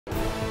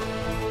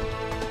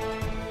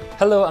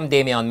Hello, I'm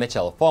Damian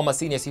Mitchell. Former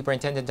Senior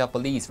Superintendent of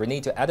Police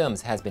Reneto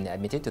has been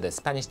admitted to the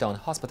Spanish Town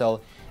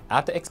Hospital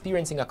after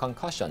experiencing a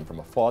concussion from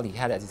a fall he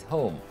had at his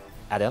home.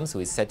 Adams,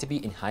 who is said to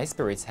be in high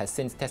spirits, has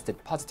since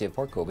tested positive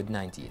for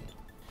COVID-19.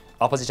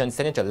 Opposition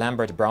Senator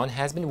Lambert Brown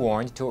has been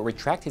warned to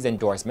retract his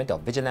endorsement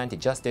of vigilante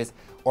justice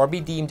or be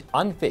deemed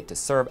unfit to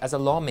serve as a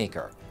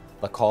lawmaker.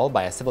 The call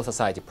by a civil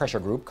society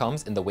pressure group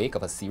comes in the wake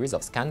of a series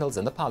of scandals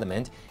in the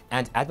parliament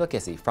and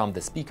advocacy from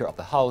the Speaker of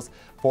the House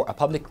for a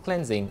public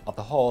cleansing of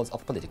the halls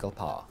of political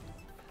power.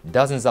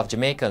 Dozens of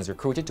Jamaicans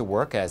recruited to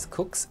work as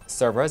cooks,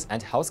 servers,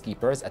 and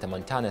housekeepers at a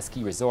Montana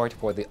ski resort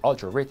for the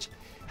ultra-rich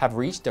have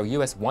reached a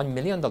US $1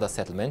 million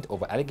settlement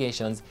over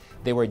allegations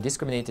they were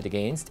discriminated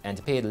against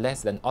and paid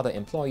less than other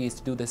employees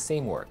to do the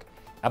same work.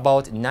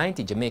 About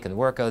 90 Jamaican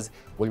workers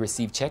will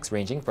receive checks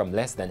ranging from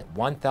less than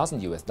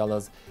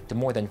 $1,000 to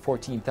more than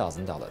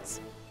 $14,000.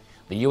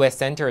 The U.S.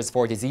 Centers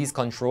for Disease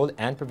Control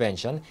and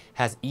Prevention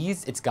has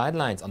eased its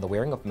guidelines on the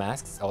wearing of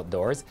masks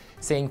outdoors,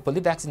 saying fully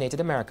vaccinated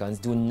Americans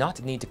do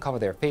not need to cover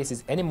their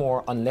faces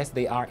anymore unless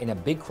they are in a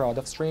big crowd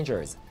of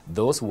strangers.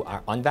 Those who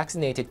are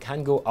unvaccinated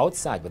can go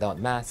outside without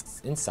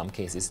masks in some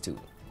cases too.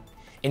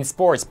 In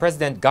sports,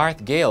 President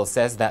Garth Gayle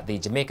says that the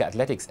Jamaica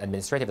Athletics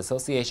Administrative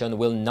Association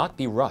will not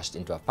be rushed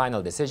into a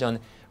final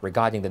decision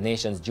regarding the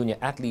nation's junior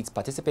athletes'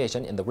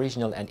 participation in the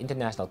regional and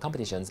international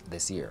competitions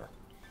this year.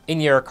 In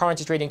year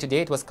currency trading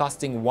today, it was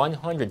costing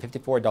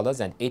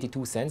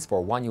 $154.82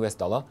 for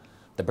 $1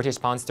 the British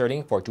pound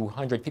sterling for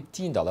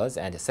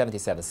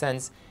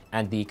 $215.77,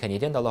 and the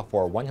Canadian dollar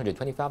for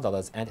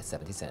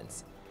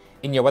 $125.70.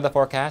 In your weather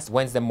forecast,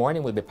 Wednesday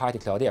morning will be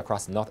partly cloudy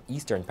across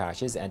northeastern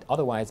parishes and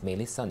otherwise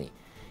mainly sunny.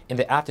 In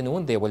the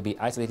afternoon, there will be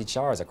isolated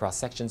showers across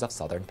sections of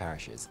southern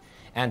parishes.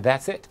 And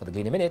that's it for the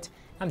Gleaner Minute.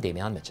 I'm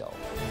Damian Mitchell.